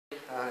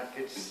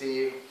Good to see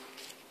you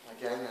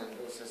again, and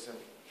also some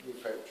new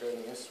folk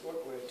joining us.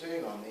 What we're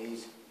doing on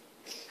these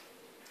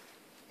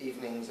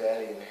evenings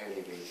early in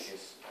Holy Week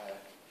is,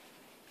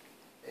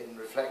 in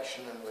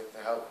reflection and with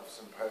the help of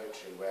some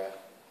poetry, we're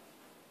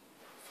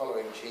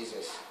following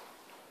Jesus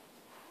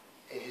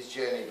in his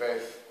journey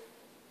both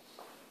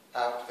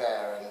out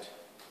there and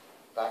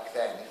back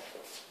then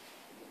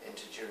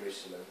into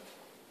Jerusalem,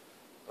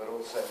 but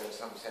also in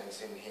some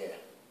sense in here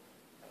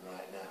and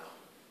right now.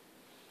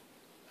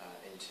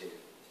 Into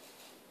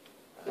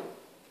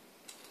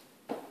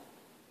the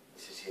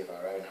city of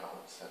our own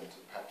hearts, and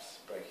perhaps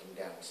breaking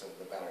down some of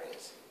the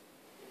barriers,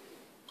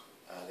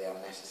 the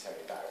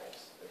unnecessary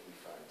barriers that he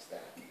finds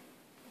there.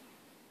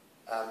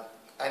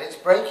 And it's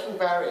breaking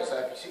barriers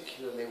I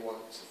particularly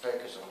want to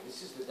focus on.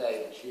 This is the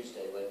day, the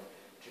Tuesday, when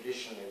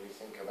traditionally we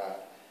think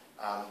about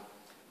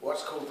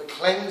what's called the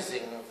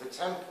cleansing of the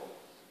temple,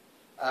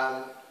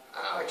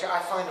 which I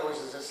find always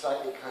is a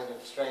slightly kind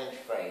of strange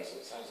phrase.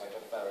 It sounds like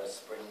a thorough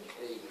spring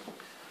clean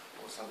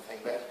or something,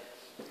 but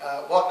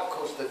what, of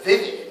course, the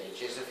vivid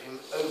image is of him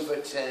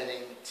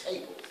overturning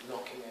tables,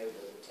 knocking over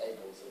the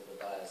tables of the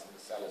buyers and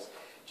the sellers.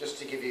 Just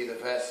to give you the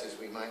verses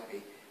we might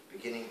be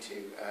beginning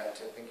to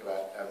think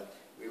about,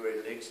 we were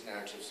in Luke's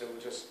narrative, so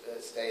we'll just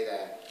stay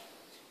there.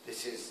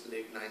 This is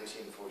Luke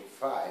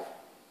 19:45.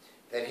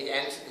 Then he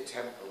entered the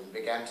temple and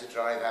began to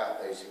drive out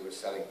those who were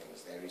selling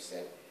things there. He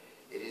said,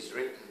 "It is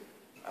written,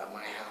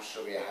 my house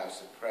shall be a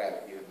house of prayer,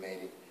 but you have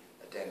made it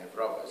a den of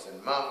robbers."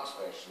 And Mark's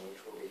version,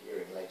 which we'll be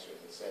hearing later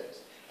in the service,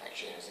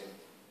 actually has him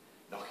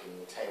knocking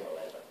the table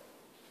over.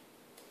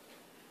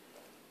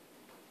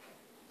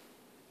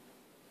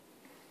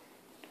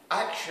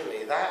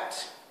 Actually,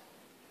 that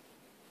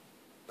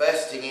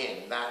bursting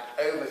in, that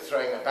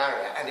overthrowing a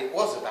barrier, and it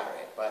was a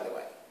barrier, by the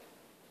way.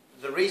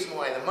 The reason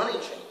why the money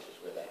changers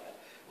were there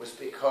was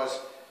because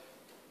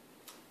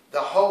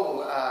the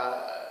whole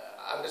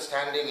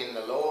understanding in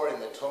the law,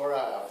 in the Torah,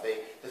 of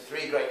the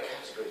three great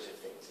categories of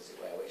things, as it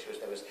were, which was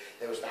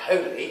there was the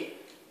holy,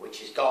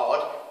 which is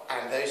God,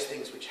 and those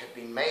things which have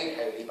been made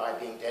holy by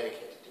being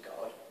dedicated to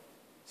God,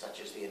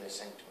 such as the inner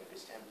sanctum of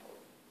his temple.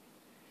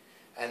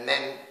 And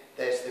then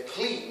there's the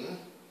clean,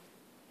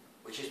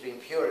 which has been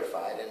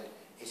purified and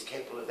is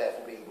capable of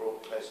therefore being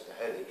brought closer to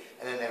holy.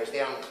 And then there is the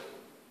unclean.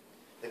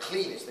 The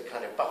clean is the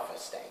kind of buffer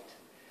state.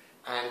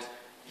 And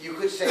you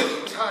could say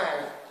the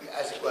entire,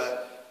 as it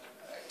were,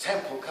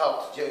 temple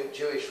cult,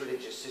 Jewish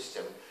religious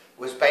system,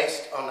 was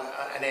based on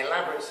an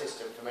elaborate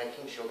system for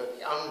making sure that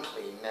the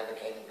unclean never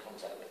came in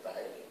contact with the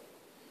holy.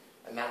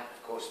 And that,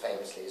 of course,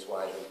 famously is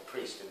why the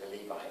priest and the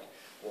Levite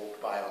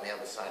walked by on the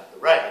other side of the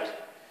road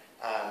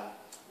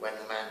when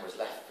the man was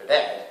left for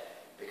dead,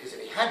 because if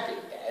he had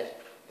been dead,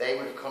 they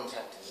would have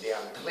contacted the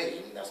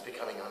unclean, thus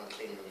becoming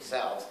unclean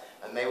themselves,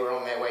 and they were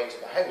on their way to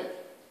the holy.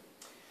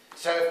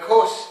 So, of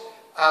course,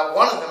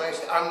 one of the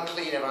most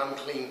unclean of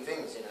unclean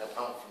things,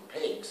 apart from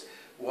pigs,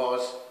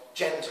 was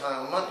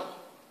Gentile money.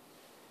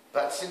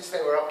 But since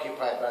they were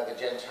occupied by the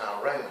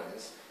Gentile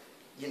Romans,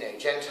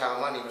 Gentile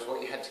money was what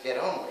you had to get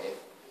on with.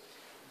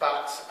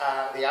 But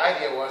the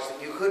idea was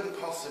that you couldn't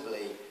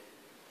possibly,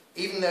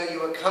 even though you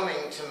were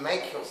coming to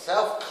make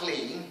yourself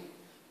clean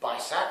by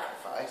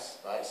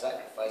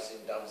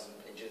sacrificing doves and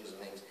pigeons and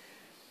things,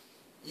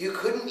 you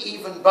couldn't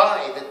even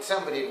buy that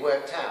somebody had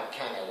worked out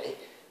cannily,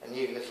 a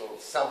new little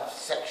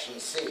subsection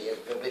C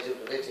of the bit of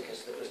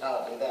Leviticus that was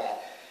hardly there.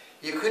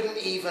 You couldn't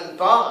even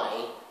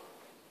buy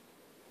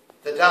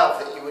the dove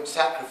that you would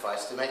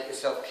sacrifice to make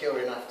yourself pure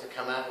enough to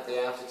come out of the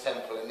outer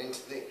temple and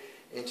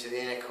into the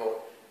inner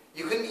court.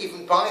 You couldn't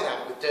even buy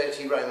that with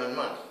dirty Roman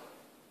money.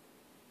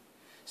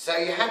 So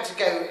you had to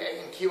go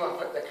and queue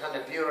up at the kind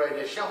of bureau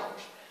de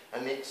change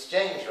and the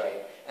exchange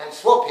rate and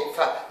swap it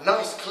for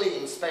nice,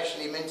 clean,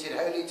 specially minted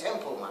holy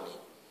temple money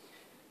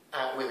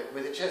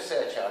with a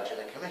surcharge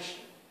and a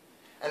commission.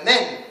 And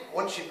then,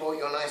 once you bought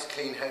your nice,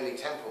 clean, holy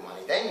temple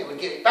money, then you would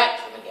give it back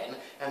to them again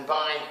and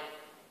buy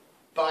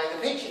the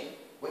pigeon,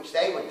 which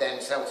they would then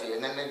sell to you,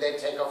 and then they'd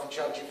take off and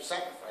charge you for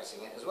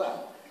sacrificing it as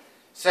well.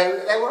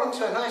 So they were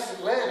onto a nice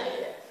little earner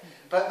here.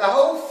 But the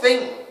whole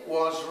thing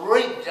was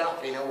rigged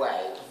up in a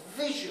way,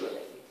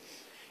 visually.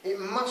 It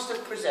must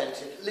have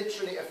presented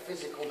literally a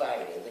physical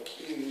barrier, the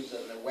queues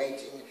and the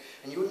waiting,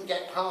 and you wouldn't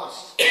get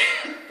past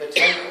the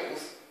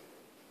tables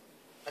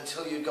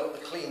until you got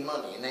the clean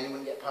money, and then you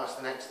wouldn't get past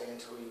the next thing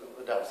until you got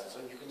the doves, and so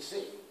you can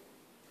see.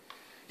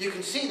 You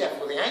can see,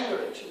 therefore, the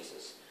anger of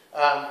Jesus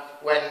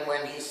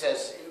when he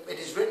says, "It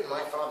is written,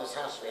 my Father's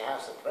house will be a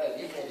house of prayer.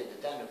 You've made it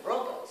a den of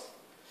robbers."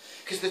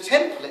 Because the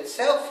temple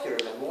itself, you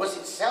remember, was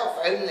itself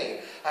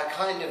only a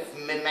kind of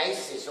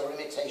mimesis or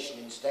imitation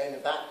in stone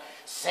of that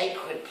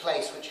sacred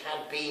place which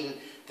had been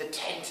the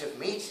tent of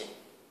meeting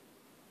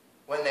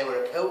when they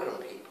were a pilgrim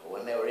people,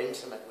 when they were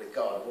intimate with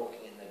God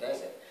walking in the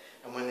desert,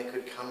 and when they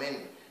could come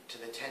in to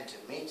the tent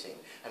of meeting.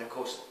 And of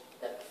course,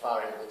 at the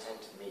far end of the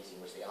tent of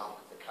meeting was the Ark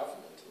of the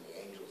Covenant and the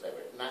angels over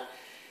it.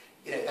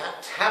 And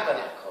that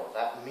tabernacle,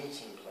 that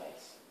meeting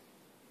place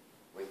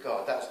with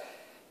God,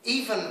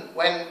 even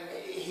when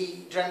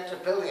he dreamt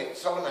of building it,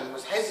 Solomon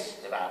was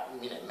hesitant about,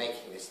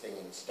 making this thing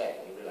in stone.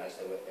 He realised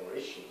there were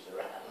issues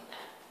around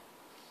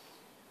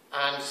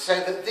that. And so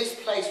that this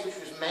place, which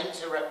was meant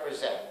to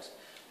represent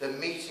the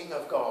meeting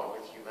of God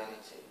with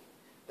humanity,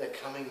 the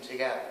coming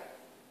together,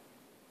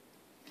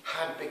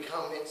 had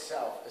become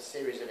itself a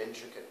series of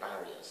intricate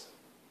barriers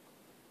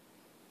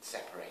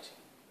separating.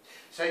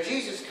 So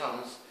Jesus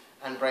comes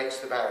and breaks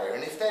the barrier.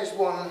 And if there's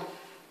one,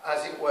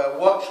 as it were,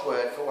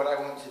 watchword for what I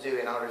want to do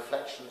in our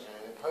reflections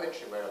and in the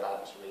poetry we're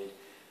about to read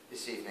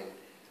this evening,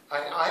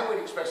 I would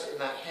express it in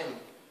that hymn.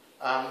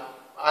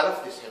 I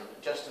love this hymn,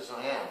 Just As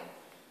I Am.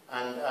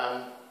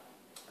 And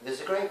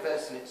there's a great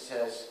verse, and it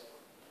says,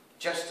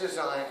 just as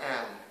I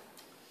am,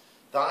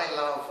 thy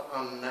love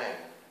unknown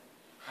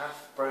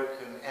hath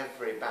broken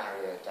every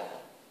barrier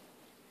down.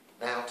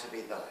 Now to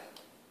be thine,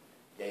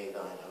 yea,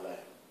 thine alone,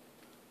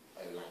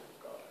 O Lamb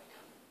of God, I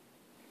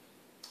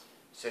come.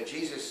 So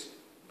Jesus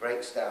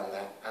breaks down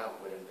that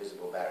outward and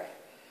visible barrier.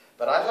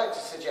 But I'd like to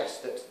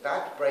suggest that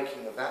that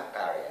breaking of that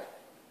barrier,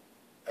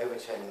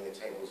 overturning the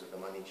tables of the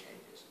money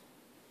changers,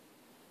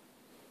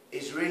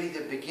 is really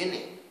the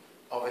beginning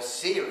of a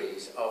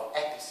series of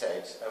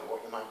episodes of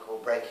what you might call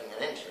breaking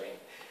and entering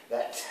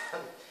that,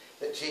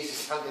 that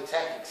Jesus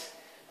undertakes,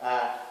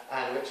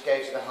 and which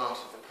go to the heart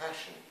of the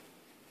passion.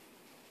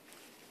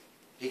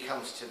 He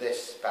comes to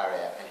this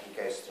barrier and he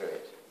goes through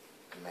it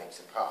and makes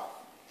a path.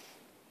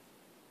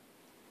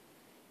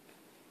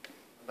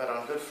 But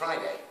on Good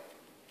Friday,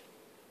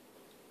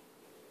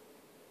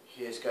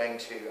 he is going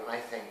to, I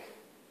think,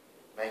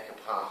 make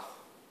a path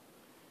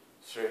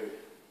through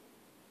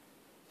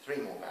 3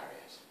 more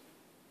barriers,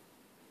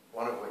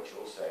 one of which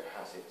also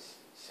has its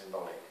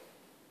symbolic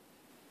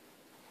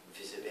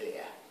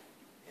visibilia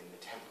in the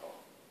temple.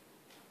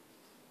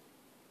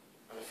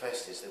 And the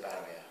first is the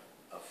barrier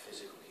of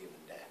physical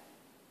human death.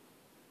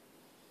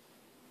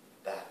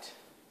 That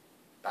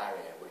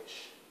barrier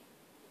which,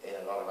 in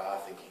a lot of our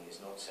thinking, is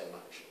not so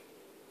much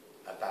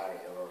a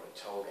barrier or a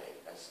toll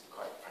gate as,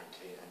 quite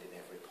frankly, and in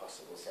every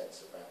possible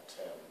sense of that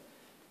term,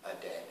 a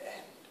dead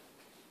end.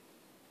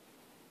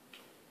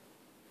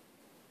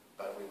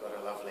 But we've got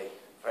a lovely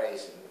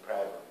phrase in the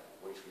prayer book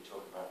which we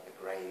talk about the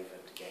grave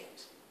and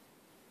gate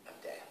of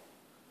death.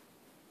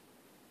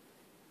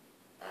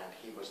 And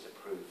he was to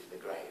prove the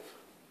grave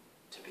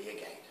to be a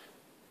gate,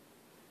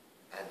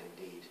 and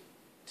indeed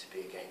to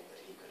be a gate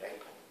that he could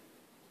open.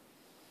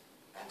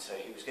 And so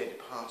he was going to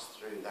pass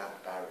through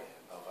that barrier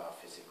of our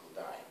physical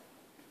dying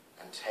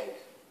and take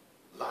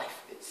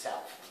life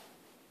itself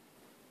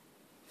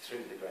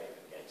through the grave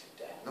and gate of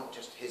death. Not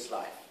just his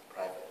life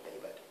privately,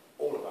 but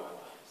all of our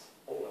lives,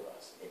 all of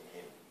us in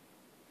him.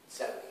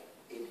 So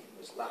in him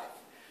was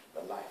life.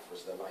 The life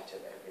was the light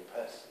of every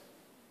person.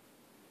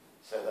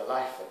 So the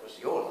life that was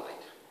your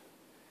light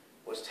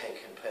was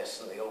taken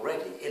personally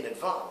already in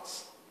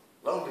advance,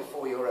 long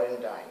before your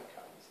own dying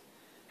comes,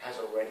 has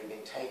already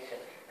been taken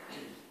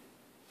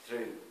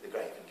through the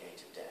grave and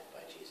gate of death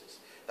by Jesus.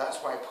 That's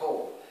why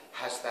Paul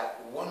has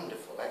that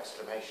wonderful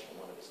exclamation in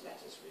one of his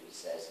letters where he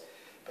says,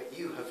 but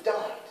you have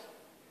died,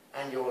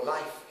 and your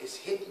life is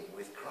hidden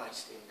with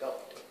Christ in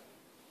God.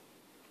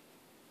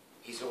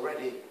 He's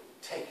already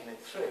taken it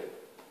through.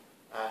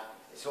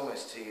 It's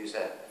almost, to use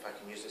if I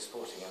can use a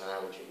sporting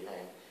analogy, sort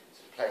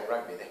of playing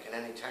rugby, they can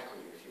only tackle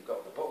you if you've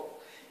got the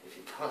ball. If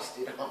you passed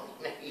it on,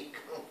 you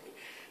can't.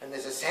 And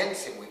there's a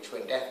sense in which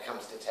when death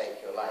comes to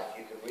take your life,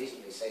 you can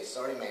reasonably say,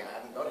 sorry mate, I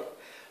haven't got it.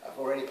 I've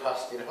already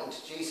passed it on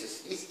to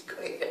Jesus. He's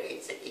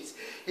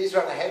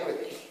run ahead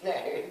with it.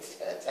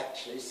 It's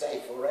actually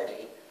safe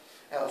already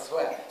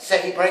elsewhere. So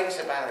he breaks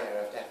a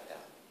barrier of death down.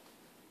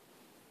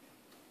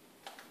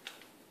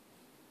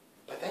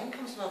 But then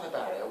comes another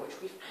barrier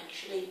which we've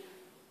actually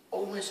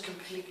almost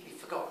completely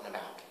forgotten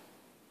about.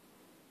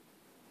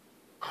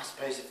 I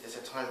suppose if there's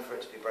a time for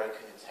it to be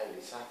broken, it's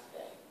Holy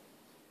Saturday.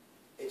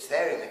 It's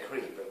there in the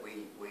creed, but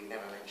we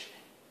never mention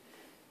it.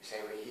 We say,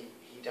 well,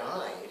 he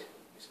died,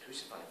 he was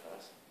crucified for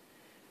us.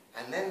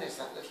 And then there's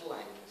that little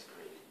line in this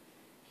creed,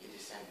 he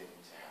descended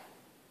into hell.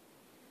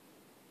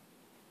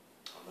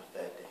 On the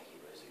 3rd day he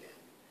rose again.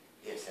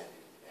 He ascended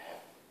into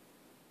heaven.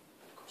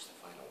 And of course the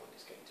final one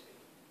is going to be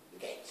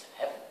the gates of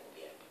heaven will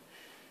be open.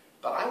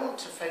 But I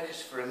want to focus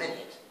for a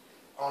minute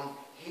on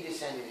he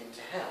descended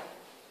into hell.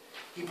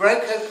 He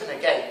broke open a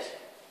gate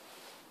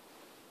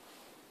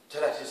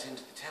to let us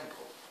into the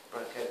temple.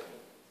 Broke open.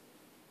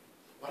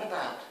 What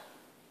about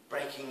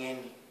breaking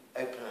in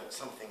open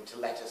something to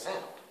let us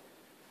out?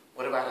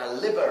 What about a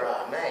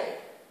libera me,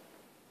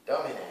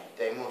 Domine,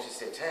 de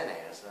mortis aeternae,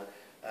 as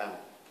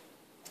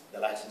the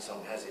Latin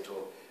song has it,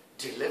 or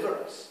deliver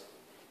us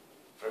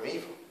from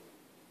evil.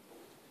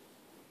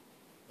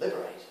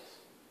 Liberate us.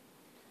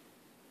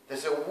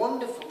 There's a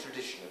wonderful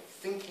tradition of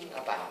thinking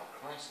about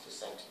Christ's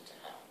descent into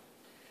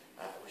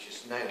hell, which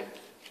is known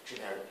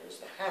generically as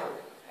the harrowing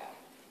of hell.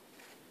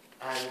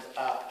 And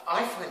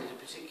I find it a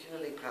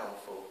particularly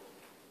powerful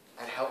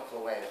and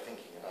helpful way of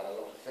thinking about a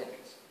lot of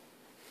things.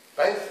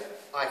 Both,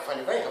 I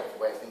find a very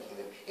helpful way of thinking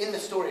that in the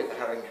story of the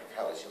harrowing of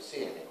hell, as you'll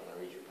see in it when I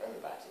read you a poem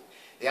about it,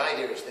 the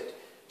idea is that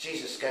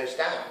Jesus goes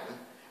down,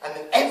 and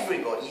that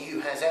everybody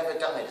who has ever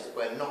died, as it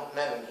were, not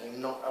knowing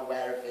him, not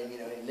aware of him,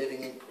 in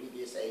living in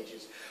previous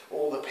ages,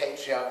 all the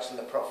patriarchs and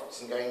the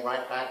prophets, and going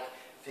right back,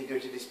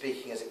 figuratively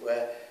speaking, as it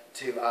were,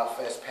 to our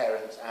first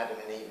parents, Adam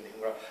and Eve,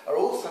 are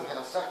all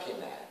somehow stuck in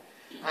there.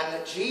 And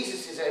that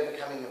Jesus'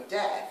 overcoming of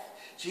death,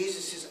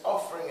 Jesus'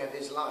 offering of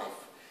his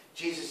life,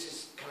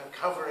 Jesus' kind of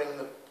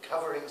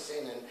covering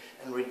sin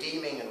and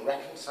redeeming and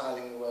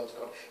reconciling the world to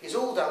God, is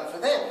all done for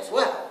them as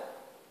well.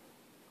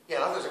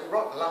 Others are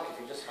rotten luck if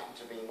you just happen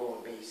to have been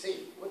born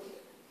BC, wouldn't you?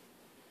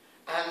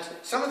 And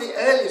some of the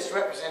earliest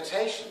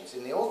representations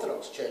in the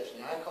Orthodox Church,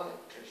 in the iconic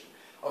tradition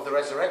of the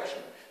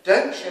resurrection,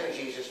 don't show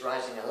Jesus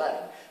rising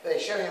alone. They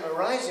show him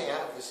arising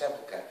out of the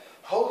sepulchre,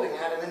 holding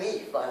Adam and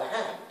Eve by the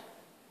hand.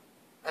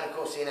 And of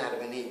course, in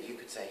Adam and Eve, you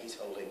could say he's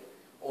holding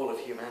all of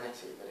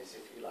humanity that is,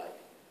 if you like,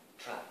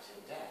 trapped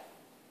in death.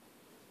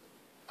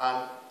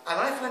 And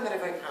I find that a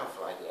very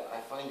powerful idea. I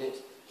find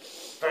it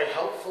very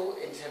helpful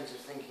in terms of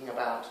thinking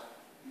about,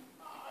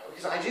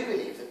 because I do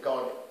believe that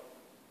God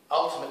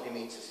ultimately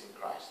meets us in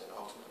Christ and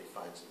ultimately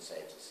finds and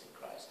saves us in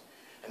Christ.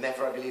 And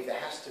therefore I believe there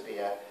has to be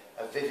an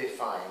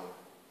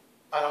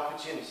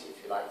opportunity,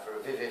 if you like, for a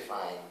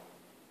vivifying,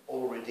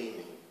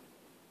 all-redeeming,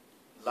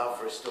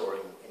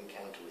 love-restoring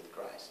encounter with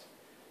Christ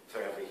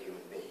for every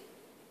human being.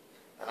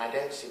 And I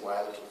don't see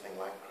why a little thing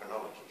like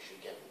chronology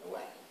should get in the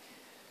way.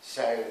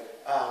 So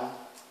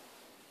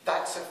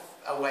that's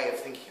a way of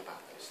thinking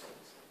about those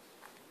things.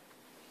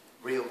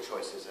 Real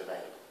choices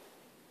available.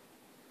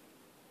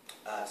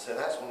 So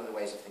that's one of the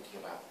ways of thinking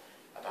about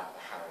the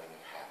harrowing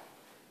of hell.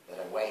 That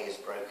a way is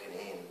broken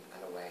in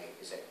and a way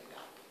is opened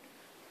up.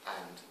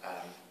 And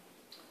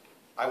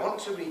I want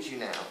to read you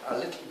now a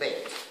little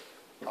bit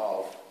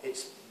of,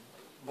 it's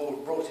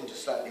brought into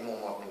slightly more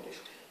modern English,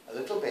 a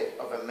little bit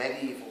of a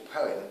medieval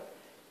poem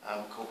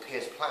called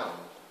Piers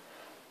Plowman,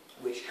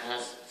 which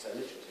has, it's a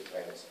literature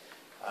poem, it's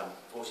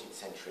 14th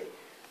century,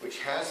 which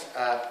has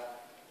a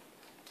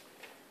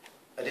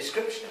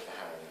description of the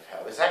harrowing of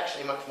hell. There's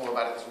actually much more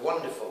about it. This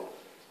wonderful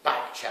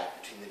back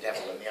chat between the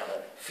devil and the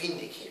other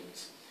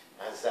fiendikins,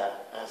 as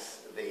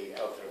the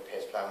author of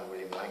Piers Plowman,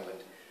 William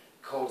Langland,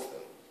 calls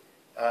them.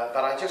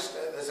 But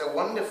there's a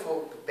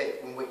wonderful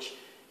bit in which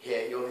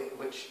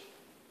which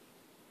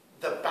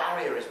the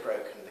barrier is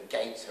broken, the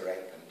gates are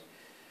opened.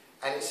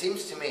 And it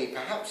seems to me,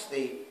 perhaps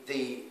the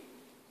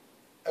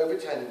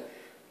overturning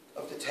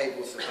of the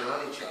tables of the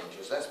money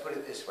changers, let's put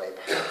it this way,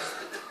 perhaps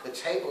the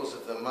tables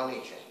of the money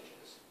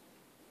changers,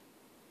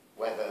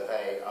 whether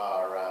they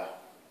are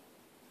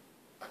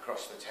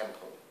across the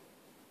temple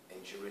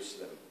in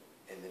Jerusalem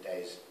in the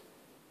days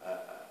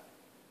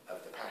of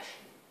the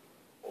Passion,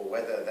 or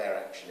whether they're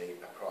actually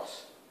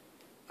across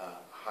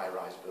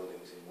high-rise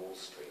buildings in Wall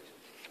Street,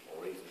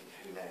 or even,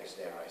 who knows,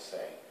 dare I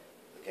say,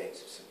 the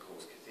gates of St.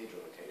 Paul's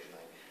Cathedral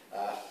occasionally.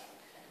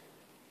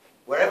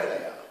 Wherever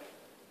they are,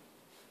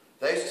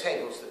 those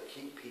tables that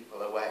keep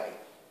people away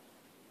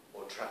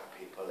or trap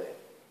people in,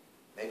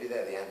 maybe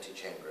they're the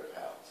antechamber of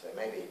hell. So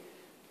maybe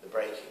the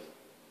breaking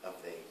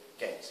of the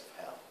gates of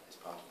hell is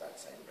part of that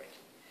same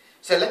breaking.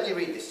 So let me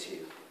read this to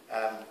you.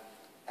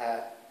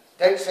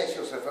 Don't say to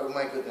yourself, oh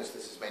my goodness,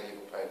 this is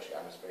medieval poetry.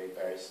 I must be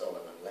very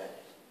solemn and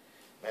learned.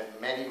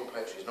 Medieval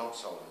poetry is not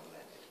solemn and learned.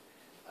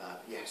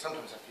 You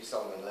sometimes have to be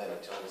solemn and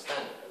learned to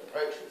understand it, but the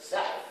poetry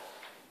itself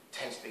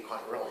tends to be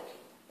quite rollicking,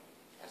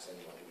 as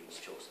anyone who reads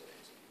Chaucer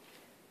knows.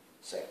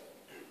 So,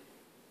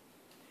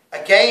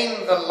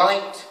 again the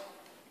light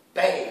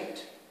bade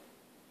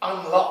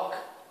unlock.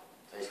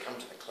 So he's come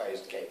to the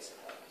closed gates of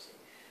hell, you see.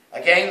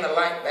 Again the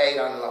light bade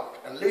unlock,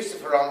 and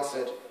Lucifer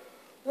answered,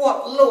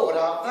 what Lord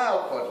art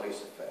thou, quod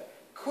Lucifer?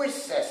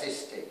 Quis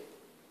essisti?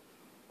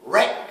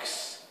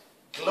 Rex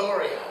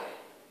gloriae,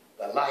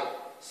 the light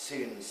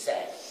soon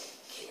said,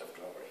 King of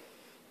glory.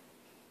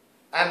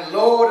 And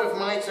Lord of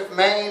might of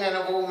main and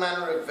of all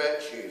manner of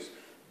virtues,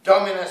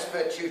 Dominus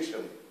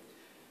virtutum,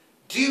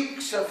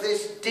 Dukes of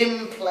this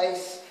dim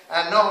place,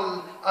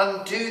 anon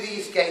undo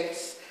these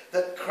gates,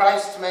 that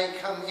Christ may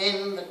come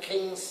in, the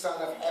King's Son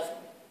of heaven.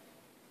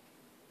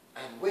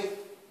 And with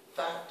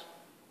that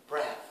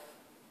breath,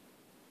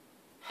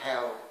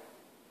 hell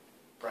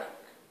broke.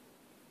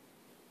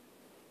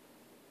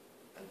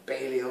 And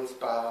Belial's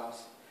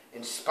bars,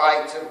 in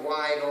spite of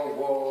wide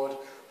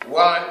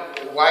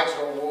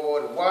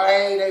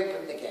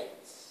open the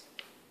gates.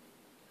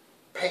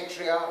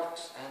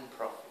 Patriarchs and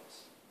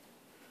prophets,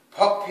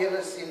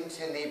 Populus in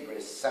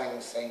tenebris, sang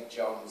St.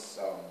 John's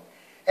song.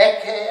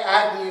 Ecce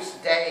agnus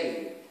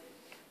Dei.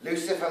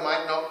 Lucifer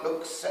might not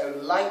look, so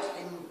light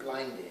him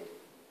blinded.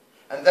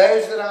 And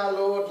those that our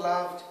Lord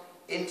loved,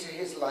 into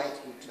his light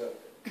he took.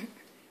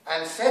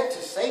 And said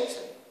to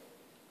Satan,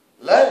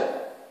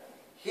 lo,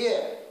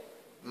 here,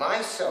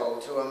 my soul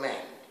to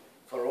amend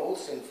for all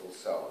sinful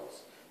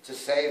souls, to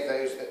save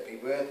those that be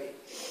worthy.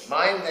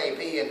 Mine they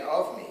be and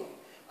of me.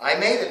 I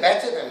may the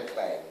better them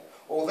claim,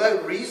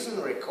 although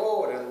reason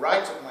record and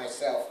write of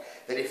myself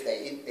that if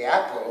they eat the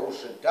apple all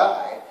should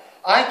die,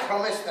 I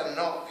promise them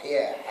not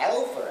here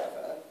hell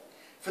forever.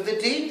 For the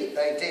deed that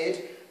they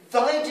did,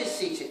 thy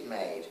deceit it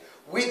made.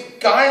 With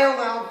guile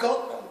thou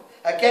got them,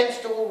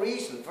 against all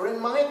reason. For in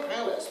my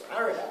palace,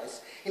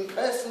 paradise, in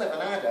person of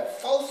an adder,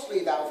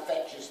 falsely thou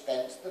fetchest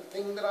thence the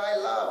thing that I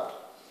loved.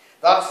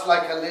 Thus,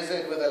 like a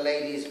lizard with a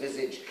lady's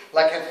visage,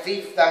 like a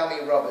thief thou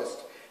me robbest.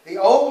 The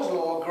old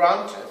law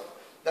granteth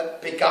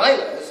that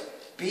beguilers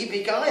be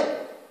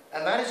beguiled,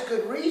 and that is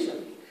good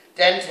reason.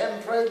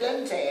 Dentem pro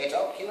dente, et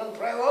oculum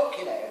pro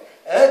oculo.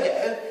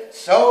 Ergo,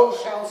 soul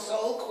shall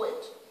soul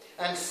quit,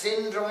 and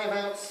sin drive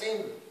out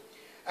sin.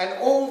 And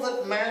all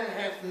that man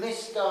hath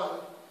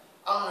misdone,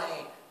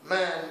 I,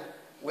 man,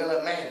 will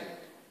amend.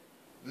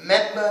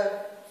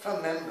 Member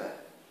for member,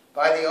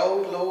 by the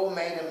old law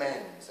made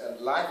amends,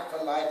 and life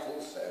for life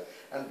also,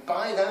 and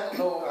by that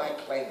law I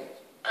claim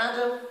it.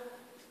 Adam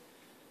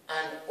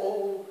and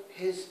all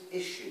his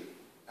issue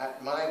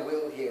at my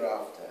will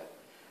hereafter,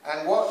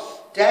 and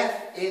what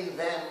death in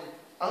them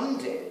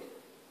undid,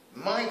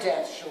 my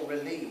death shall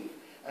relieve,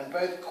 and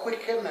both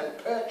quicken and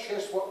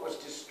purchase what was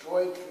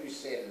destroyed through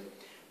sin,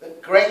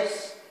 that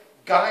grace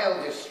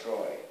guile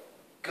destroy,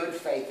 good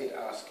faith it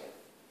asketh.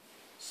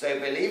 So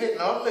believe it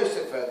not,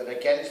 Lucifer, that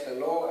against the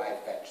law I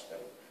fetch them,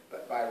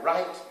 but by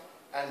right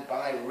and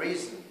by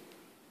reason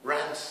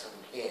ransom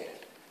here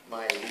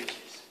my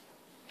lieges.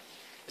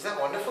 Is that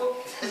wonderful?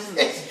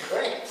 It's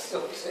great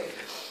sort of,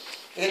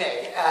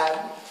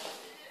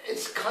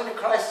 it's kind of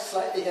Christ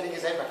slightly getting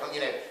his head back on,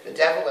 the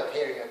devil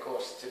appearing, of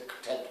course, to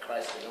tempt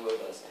Christ in the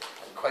wilderness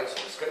and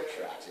quoting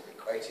scripture at him and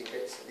quoting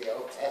bits of the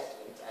Old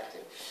Testament at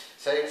him.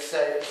 So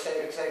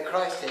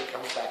Christ here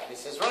comes back and he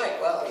says, right,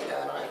 well,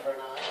 an eye for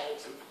an eye,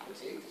 tooth for a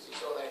tooth, as you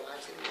saw there in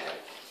 19.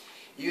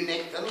 You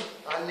nick them,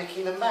 I'm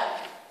nicking them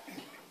back,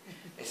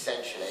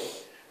 essentially.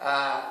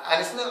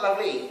 And isn't that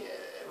lovely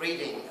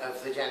reading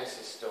of the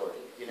Genesis story?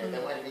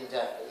 There might have been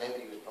death, but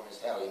nobody was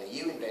promised hell.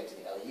 You invented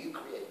hell, you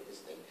created this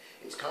thing.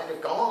 It's kind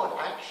of God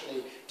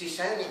actually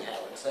disowning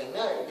hell and saying,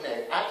 no,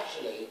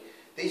 actually,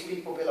 these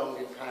people belong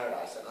in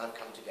paradise and I've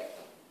come to get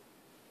them.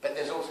 But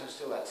there's also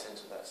still that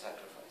sense of that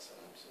sacrifice that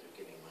I'm sort of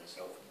giving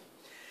myself.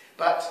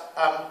 But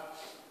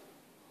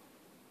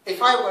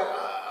if I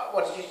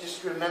wanted you to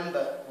just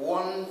remember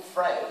one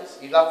phrase,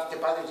 by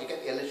the way, to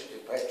get the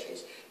alliterative poetry,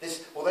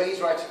 this, although he's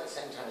writing at the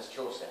same time as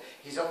Chaucer,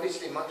 he's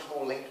obviously much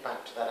more linked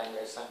back to that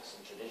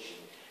Anglo-Saxon tradition,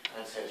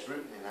 and so it's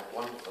rooted in that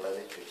wonderful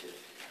alliterative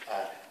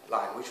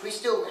line, which we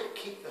still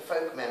keep the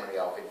folk memory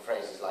of in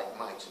phrases like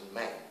might and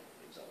main,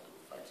 for example,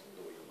 fighting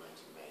loyal might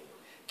and main,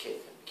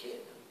 kith and kin,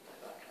 and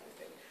that kind of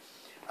thing.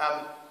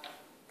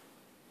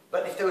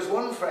 But if there was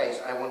one phrase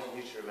I wanted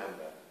you to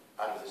remember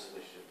out of this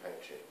alliterative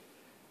poetry,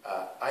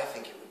 I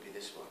think it would be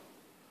this one.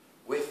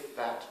 With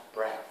that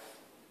breath,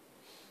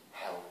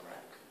 hell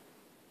broke.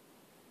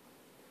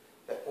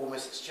 That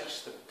almost it's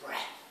just the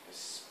breath, the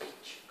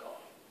speech of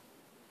God,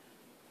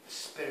 the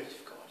Spirit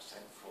of God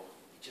sent forth.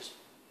 It just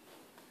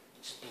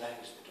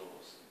blows the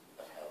doors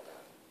of hell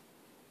down.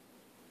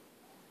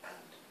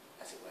 And,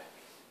 as it were,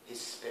 his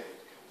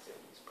Spirit comes in,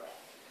 his breath.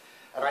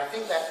 And I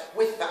think that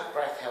with that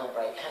breath, hell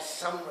break has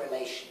some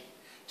relation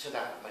to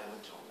that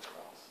moment on the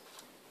cross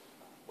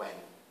when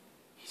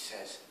he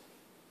says,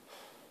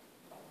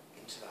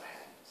 into thy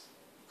hands,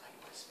 take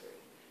my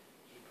spirit.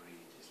 He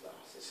breathed his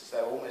last. It's as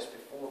though almost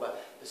before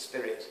the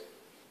Spirit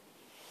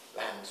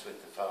lands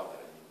with the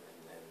Father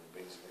and then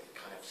brings it,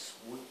 kind of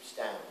swoops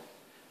down,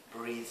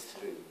 breathes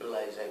through,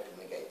 blows open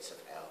the gates of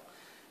hell,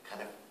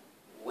 kind of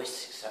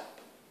whisks up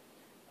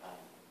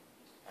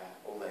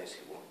all those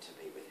who want to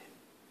be with him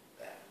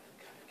there and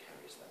kind of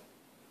carries them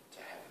to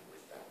heaven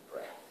with that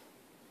breath.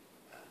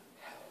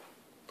 Hell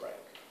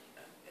broke.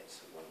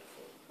 It's a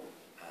wonderful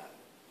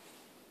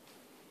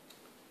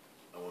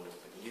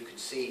thing. You can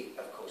see,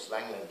 of course,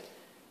 Langland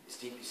is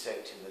deeply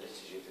soaked in the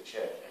liturgy of the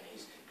church, and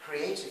he's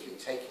creatively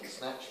taking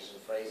snatches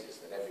and phrases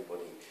that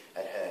everybody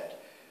had heard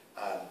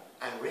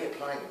and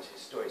reapplying them to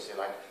his story. So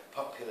like,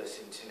 populus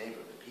in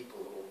tenebrum, the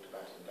people who walked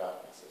about in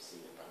darkness have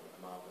seen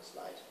a marvellous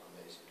light on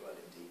those who dwell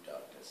in deep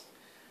darkness.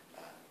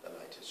 The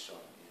light has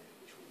shone,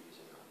 which we're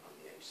using on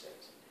the H6.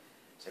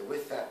 So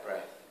with that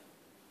breath,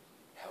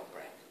 hell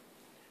break.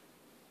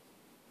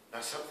 Now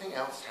something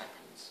else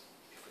happens,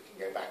 if we can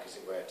go back, as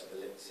it were, to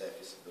the lit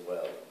surface of the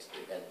world, to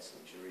the events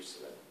in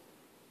Jerusalem,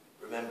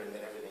 remembering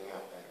that everything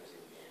out there is in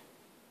the air.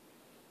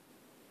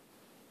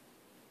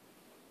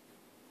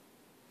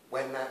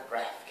 When that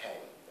breath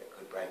came that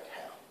could break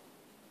hell,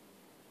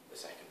 the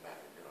second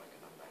barrier, like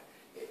a number,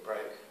 it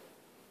broke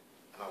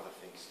another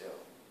thing still.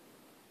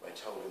 We're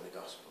told in the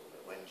Gospel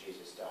that when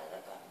Jesus died,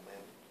 at that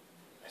moment,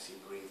 as he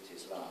breathed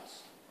his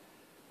last,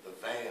 the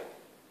veil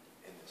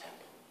in the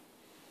temple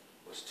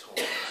was torn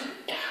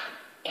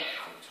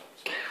from top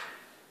to bottom.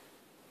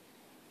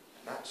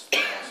 And that's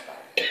the last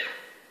barrier.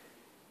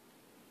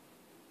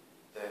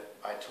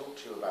 I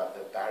talked to you about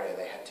the barrier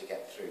they had to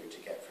get through to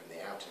get from the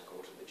outer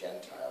court of the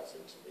Gentiles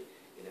into the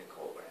inner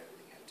court where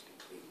everything had to be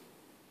clean.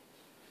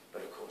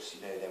 But of course,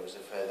 there was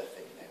a further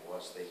thing. There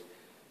was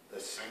the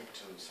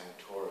Sanctum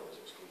Sanctorum, as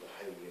it was called, the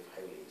Holy of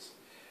Holies,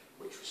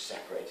 which was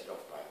separated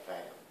off by a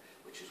veil,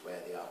 which is where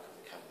the Ark of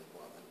the Covenant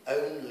was. And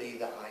only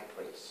the high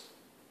priest,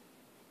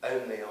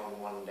 only on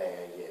one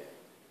day a year,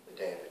 the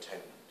Day of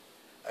Atonement,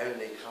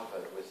 only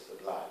covered with the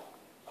blood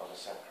of a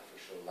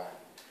sacrificial lamb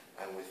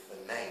and with the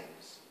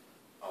names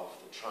of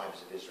the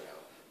tribes of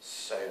Israel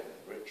sewn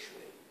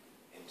ritually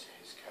into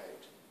his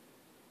coat.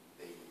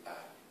 The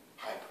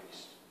high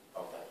priest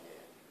of that year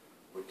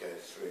would go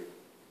through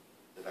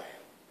the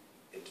veil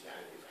into the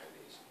Holy of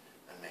Holies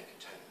and make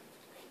atonement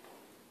for the people.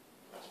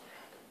 That's what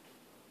happened.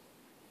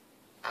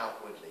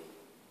 Outwardly,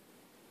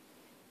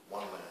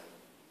 one man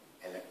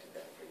elected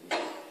there for a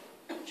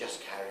year, just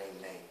carrying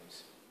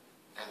names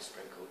and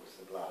sprinkled with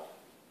the blood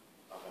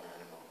of an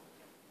animal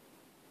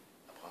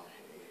upon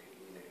who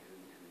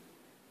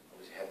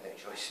obviously had no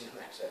choice in the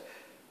matter.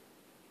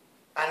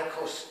 And of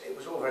course, it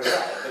was all very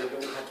right, but it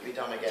all had to be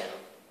done again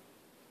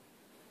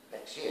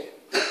next year.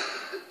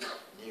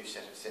 New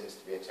set of sins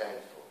to be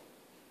atoned for.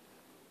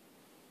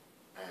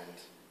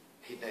 And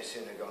he'd no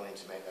sooner gone in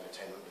to make that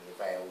atonement than the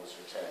veil was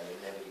returned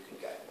and nobody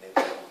could go,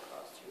 nobody could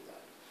pass through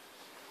that.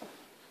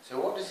 So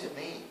what does it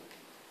mean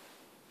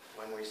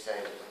when we say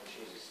that when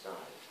Jesus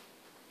died,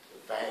 the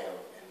veil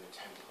in the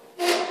temple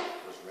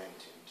was rent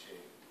in two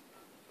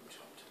from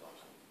top to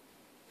bottom?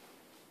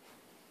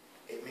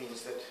 It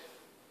means that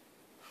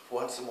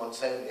once and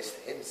once only, as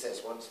the hymn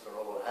says, once for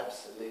all,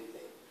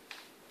 absolutely,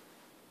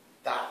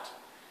 that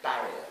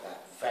barrier,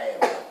 that veil,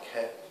 that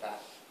curtain,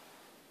 that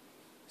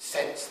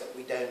sense that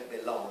we don't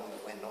belong,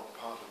 that we're not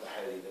part of the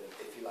holy, that,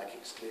 if you like,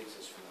 excludes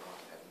us from the heart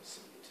of heaven, is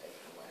simply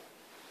taken away.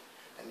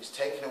 And it's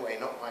taken away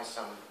not by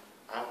some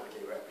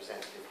outwardly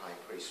representative high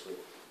priest with,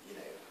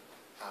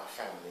 our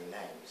family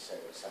name sewn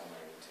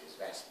somewhere into his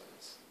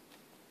vestments,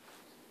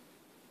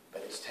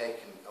 but it's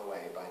taken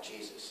away by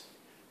Jesus,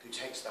 who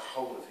takes the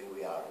whole of who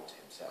we are into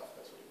himself.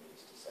 That's what it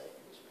means to say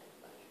he was made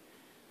flesh,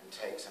 and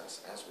takes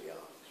us as we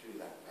are through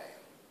that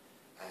veil,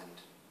 and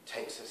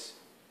takes us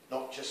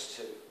not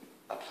just to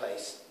a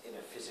place in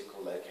a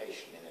physical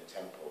location in a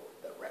temple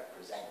that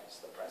represents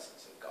the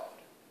presence of God.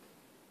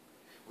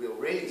 We'll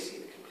really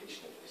see the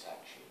completion of this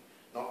action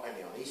not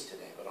only on Easter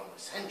Day but on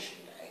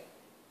Ascension Day,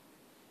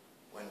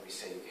 when we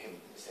see him,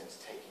 in a sense,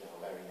 taking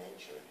our very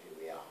nature and who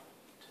we are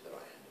to the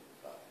right hand of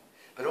the Father.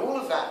 But all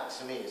of that,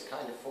 to me, is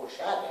kind of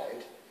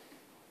foreshadowed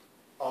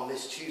on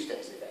this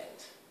Tuesday's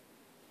event.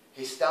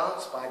 He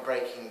starts by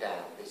breaking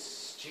down this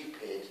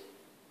stupid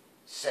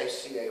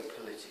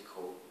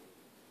socio-political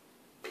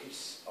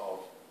piece of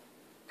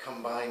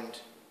combined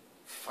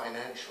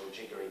financial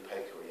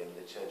jiggery-pokery and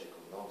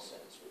liturgical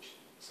nonsense, which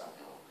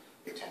somehow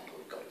the temple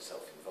got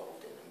itself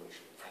involved in, and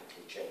which,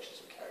 frankly, churches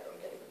have carried on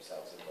getting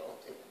themselves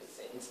involved in ever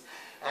since,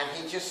 and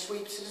he just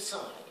sweeps it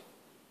aside.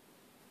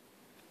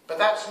 But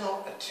that's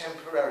not a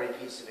temporary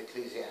piece of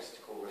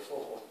ecclesiastical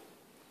reform.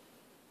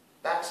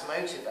 That's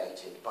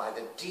motivated by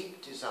the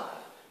deep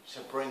desire to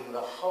bring the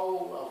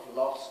whole of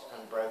lost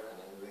and broken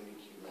and wounded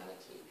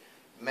humanity,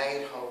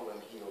 made whole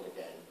and healed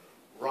again,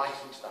 right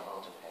into the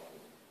heart of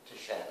heaven to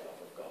share the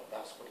love of God.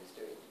 That's what he's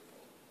doing it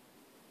for.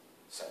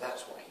 So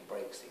that's why he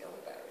breaks the other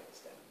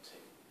barriers down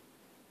too.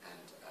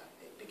 And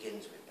it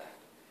begins with that.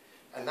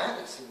 And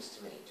that, it seems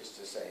to me, just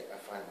to say a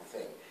final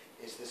thing,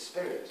 is the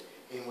spirit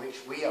in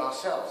which we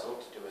ourselves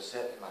ought to do a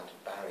certain amount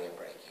of barrier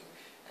breaking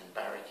and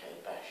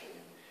barricade bashing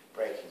and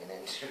breaking and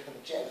entering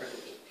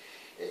generally.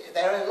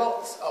 There are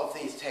lots of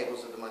these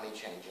tables of the money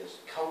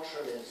changers,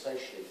 culturally and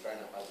socially thrown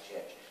up by the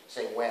church,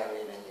 saying we're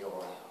in and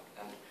you're out,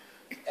 and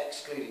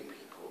excluding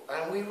people.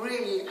 And we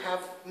really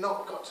have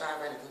not got to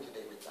have anything to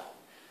do with that.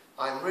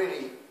 I'm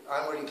really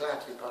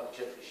glad to be part of a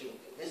church which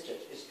this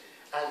church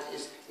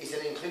is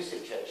an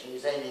inclusive church and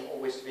is aiming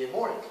always to be a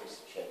more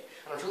inclusive church.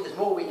 And I'm sure there's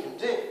more we can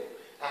do.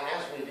 And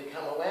as we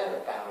become aware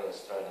of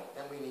barriers thrown up,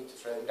 then we need to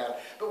throw them down.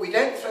 But we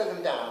don't throw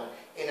them down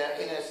in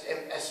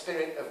a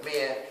spirit of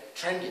mere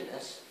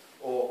trendiness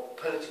or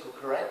political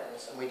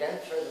correctness, and we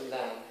don't throw them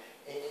down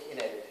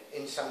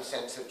in some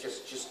sense of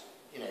just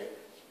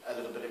a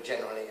little bit of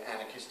generally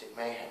anarchistic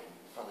mayhem,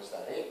 fun as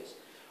that is.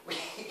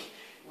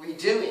 We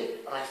do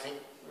it, I think,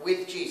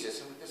 with Jesus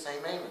and with the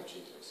same aim of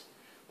Jesus,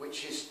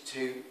 which is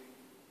to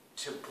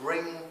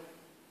bring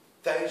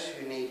those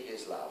who need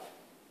his love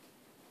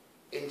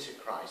into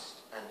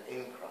Christ and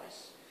in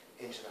Christ,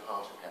 into the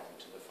heart of heaven,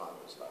 to the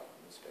Father's love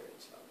and the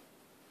Spirit's love.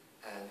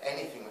 And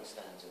anything that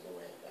stands in the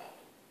way of that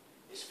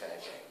is fair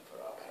game for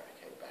our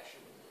barricade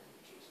bashing in the name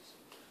of Jesus.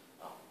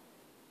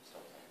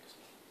 Stop there,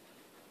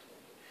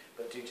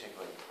 but do take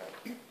away your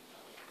prayer.